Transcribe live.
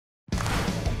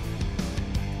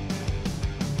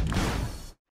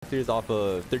characters off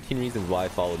of 13 Reasons Why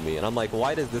followed me, and I'm like,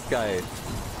 why does this guy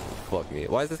fuck me?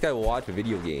 Why does this guy watch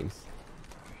video games?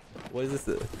 What is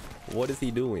this? What is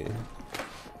he doing?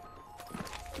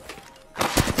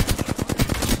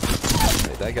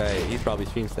 That guy, he's probably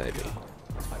stream sniping.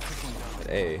 But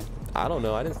hey, I don't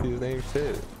know. I didn't see his name.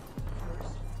 Shit.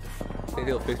 I think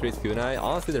they'll fix race kunai.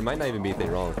 Honestly, there might not even be anything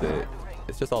wrong with it.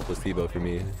 It's just all placebo for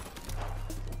me.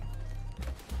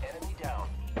 Enemy down.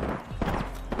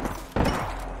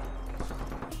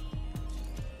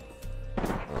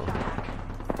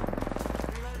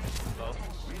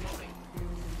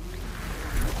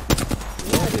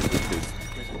 What is this dude's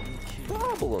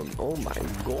problem? Oh my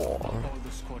god.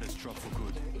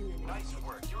 Nice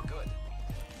work. You're good.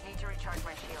 Need to recharge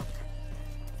my shield.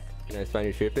 You guys find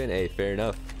your tripping? Hey, fair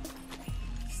enough.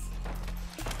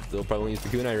 Still probably won't use the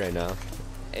kunai right now.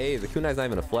 Hey, the kunai's not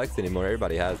even a flex anymore.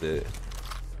 Everybody has it.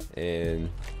 And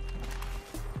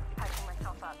Patching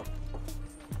myself up.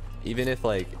 even if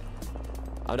like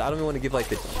I don't even want to give like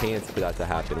the chance for that to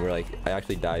happen where like I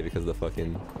actually die because of the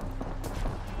fucking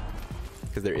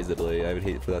because there is a delay. I would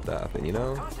hate for that to happen, you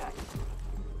know? Contact.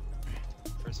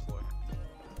 First floor.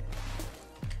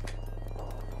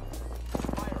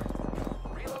 Firing.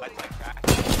 Reloading.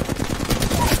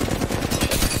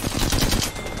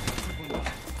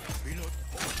 Reload.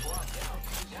 Squad down.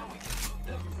 Now we can move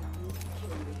them.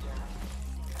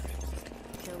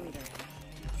 Kill leader.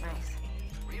 Nice.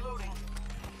 Reloading.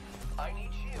 I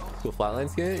need shields. Cool flatline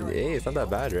skin? Hey, it's not that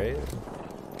bad, right?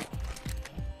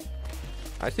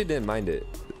 I actually didn't mind it.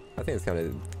 I think it's kind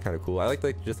of cool. I like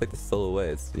just like the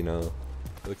silhouettes, you know.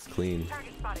 It looks clean.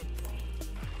 Target spotted.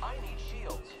 I need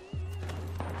shields.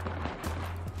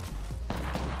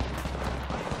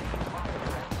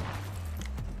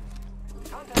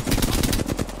 Contact.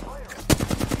 Fire.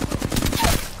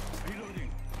 Reloading.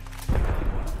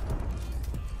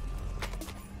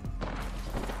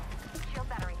 Shield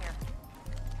battery here.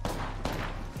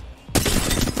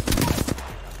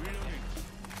 Reloading.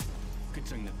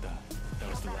 That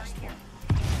was the last one.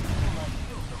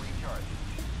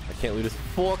 I can't loot this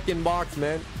fucking box,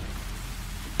 man.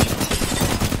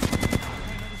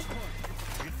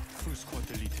 Full squad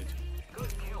deleted.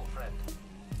 Good kill, friend.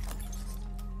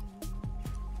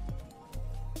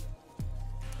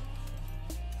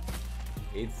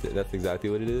 That's exactly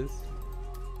what it is.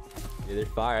 Yeah, they're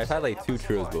fire. I've had like 2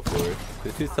 churros before.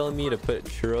 This dude's telling me to put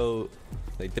churro,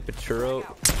 like dip a churro.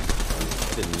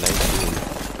 I did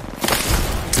 19.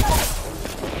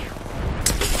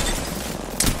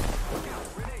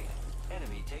 Grenade.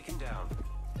 Enemy taken down.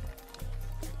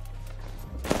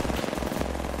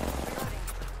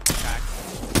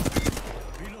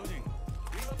 Reloading.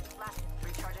 Last.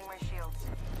 Recharging my shields.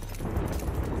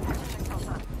 Patching myself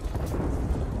up.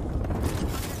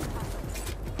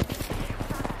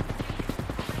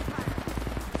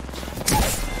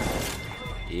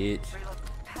 Itch.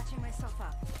 Patching myself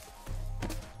up.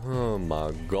 Oh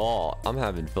my god. I'm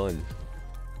having fun.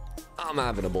 I'm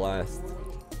having a blast.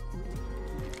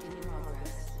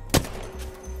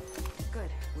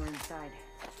 Good. We're inside.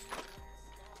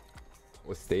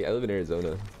 What state? I live in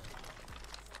Arizona.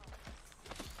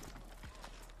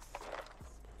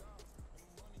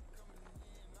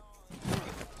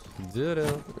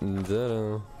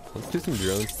 Let's do some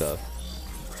drone stuff.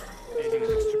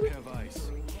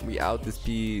 We out this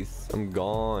piece. I'm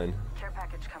gone. Care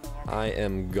package coming in. I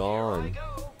am gone.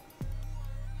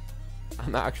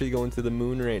 I'm actually going to the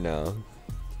moon right now.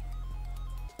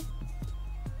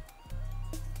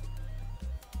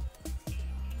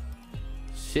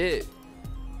 Shit.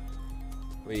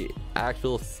 Wait,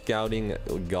 actual scouting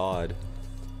god.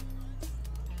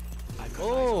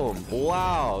 Oh,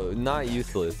 wow. Not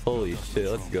useless. Holy shit,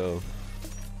 let's go.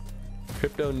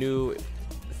 Crypto new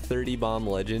 30 bomb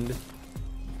legend.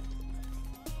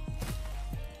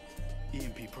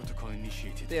 EMP protocol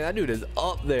initiated. Damn, that dude is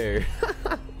up there.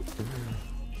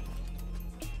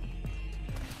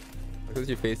 Because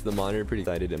your face to the monitor, pretty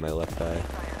excited in my left eye. The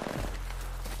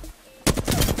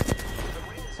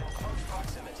ring is in close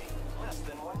proximity. Less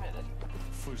than 1 minute.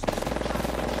 First.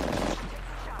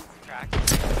 Cracked.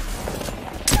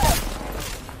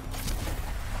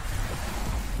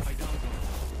 I downed one.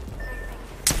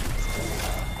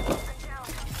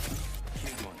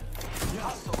 Killed one.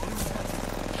 Hostile.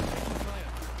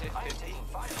 I'm taking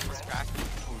fire, friend. Cracked.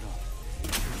 Hold on.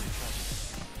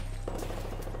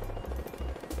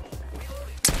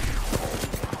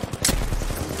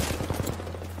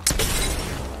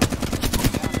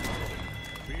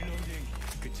 Reloading.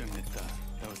 Good job, Netta.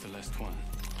 That was the last one.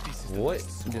 This is the What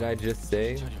last did squad. I just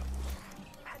say?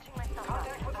 Patching myself up.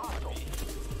 Contact with hostile.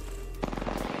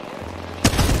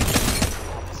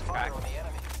 Fire on the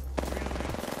enemy.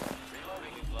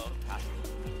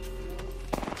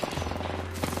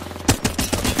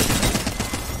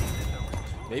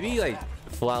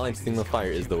 flatline single fire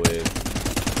is the way.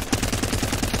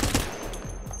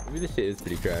 Maybe this shit is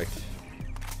pretty cracked.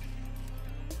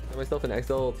 Got myself an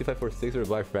XL 2546 for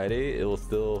Black Friday. It will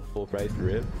still full price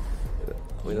rip.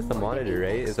 Wait, that's the monitor,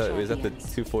 right? Is that the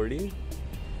 240?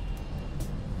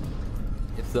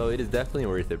 If so, it is definitely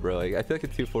worth it, bro. Like, I feel like a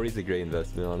 240 is a great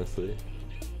investment, honestly.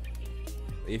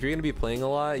 If you're gonna be playing a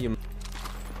lot, you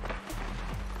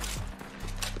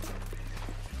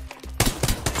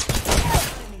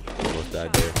almost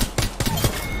died there.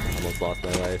 Almost lost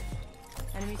my life.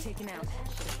 Enemy taken out.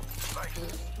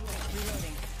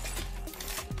 Reloading.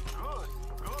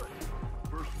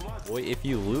 Boy, if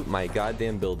you loot my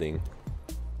goddamn building.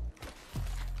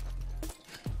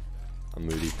 I'm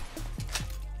moody.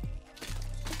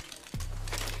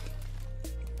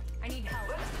 I need help.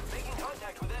 Making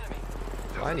contact with enemy.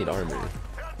 Oh, I need armor.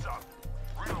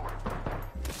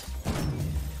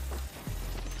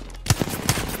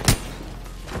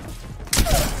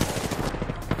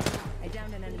 I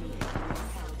downed an enemy.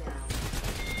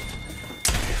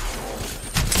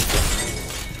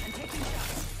 I'm taking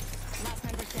shots. Last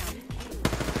member's down.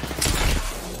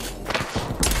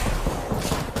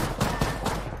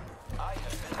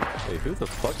 Wait, who the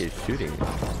fuck is shooting? I'm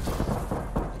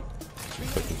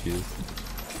so confused.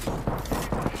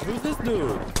 Who's this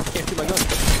dude? I can't shoot my gun.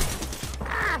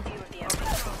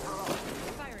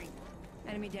 Firing.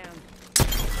 Enemy down.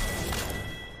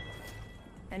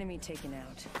 Enemy taken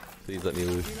out. Please let me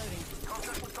loot. Reloading.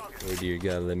 Oh dear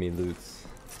God, let me loot.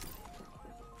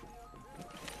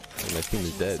 Oh, my team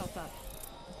is dead. Myself up.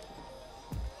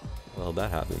 Well,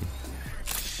 that happened.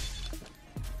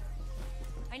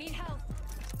 I need help.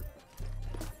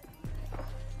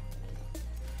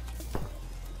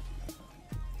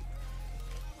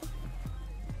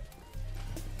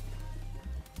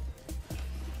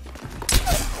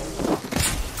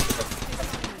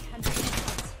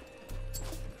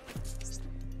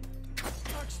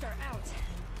 Darkstar out.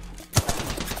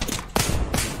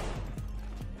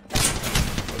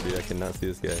 Oh, dude, I cannot see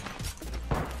this guy.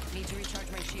 Need to recharge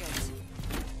my shields.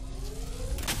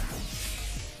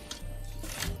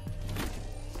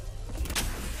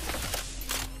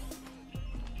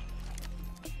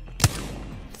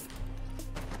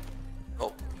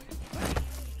 Oh.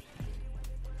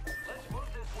 Let's move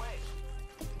this way.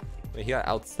 Wait, he got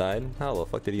outside? How the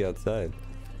fuck did he get outside?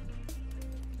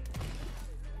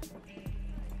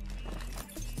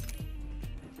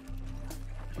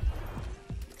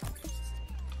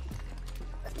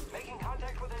 Making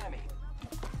contact with enemy.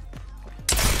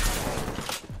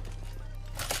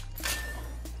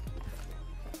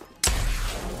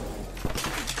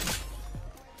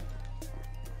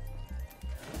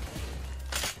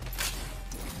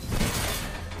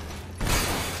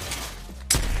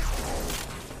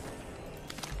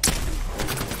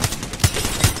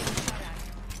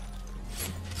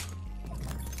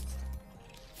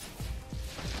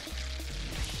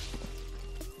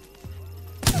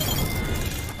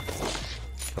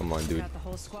 Come on, dude. Got the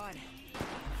whole squad.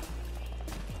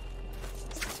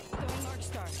 Throwing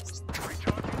Arcstar.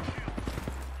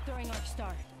 Throwing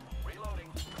Arcstar. Reloading.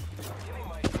 Giving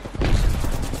my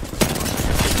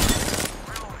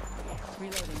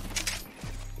Reloading.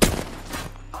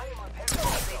 I am repairing Big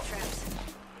myself. traps.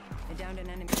 I downed an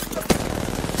enemy.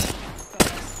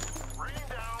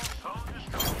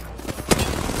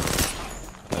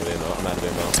 I'm out of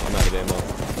ammo. I'm out of ammo.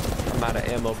 I'm out of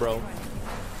ammo, bro.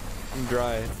 I'm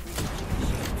dry.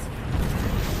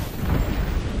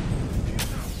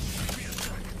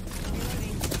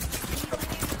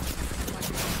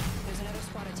 There's another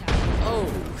squad attack. Oh,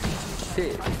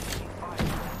 shit.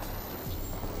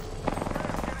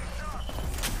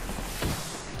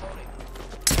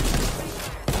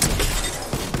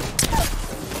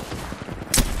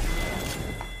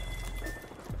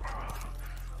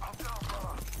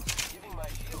 Giving my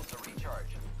shields a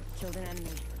recharge. Killed an enemy.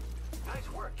 Nice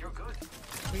work. You're good.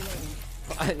 Reloading.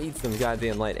 I need some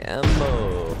goddamn light ammo. I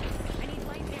need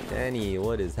light ammo. Danny,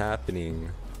 what is happening?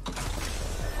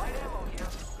 Light ammo here.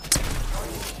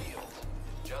 Recharging shields.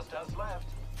 Just us left.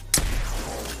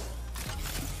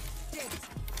 Dibs.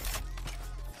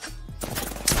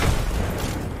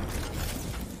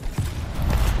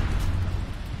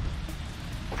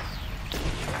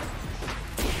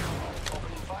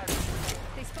 Opening fire.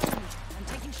 They spotted me. I'm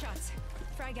taking shots.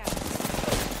 Frag out.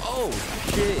 Oh,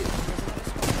 shit.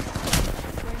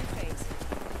 We're in a phase.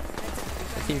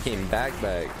 That's it. Team came back.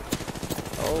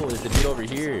 Oh, there's a dude over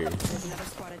here. There's another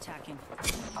squad attacking.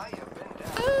 I have been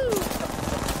down.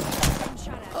 Getting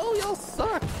shot at. Oh, y'all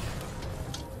suck.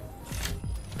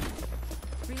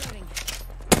 Reloading.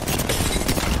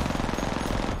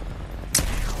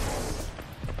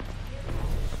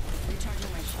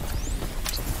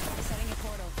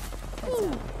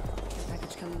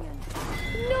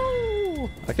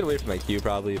 I could wait for my Q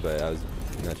probably, but I was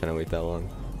not trying to wait that long.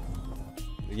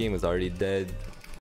 The game was already dead.